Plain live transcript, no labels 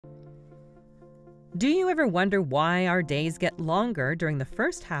Do you ever wonder why our days get longer during the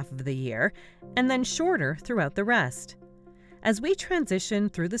first half of the year and then shorter throughout the rest? As we transition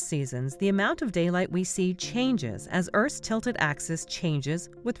through the seasons, the amount of daylight we see changes as Earth's tilted axis changes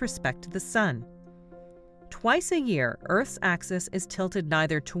with respect to the Sun. Twice a year, Earth's axis is tilted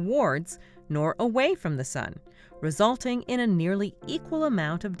neither towards nor away from the Sun, resulting in a nearly equal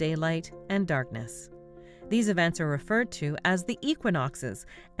amount of daylight and darkness. These events are referred to as the equinoxes,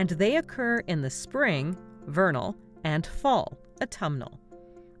 and they occur in the spring, vernal, and fall, autumnal.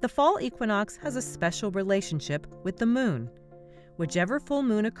 The fall equinox has a special relationship with the moon. Whichever full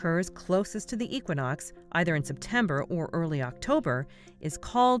moon occurs closest to the equinox, either in September or early October, is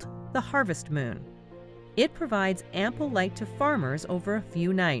called the harvest moon. It provides ample light to farmers over a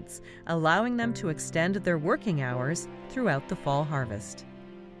few nights, allowing them to extend their working hours throughout the fall harvest.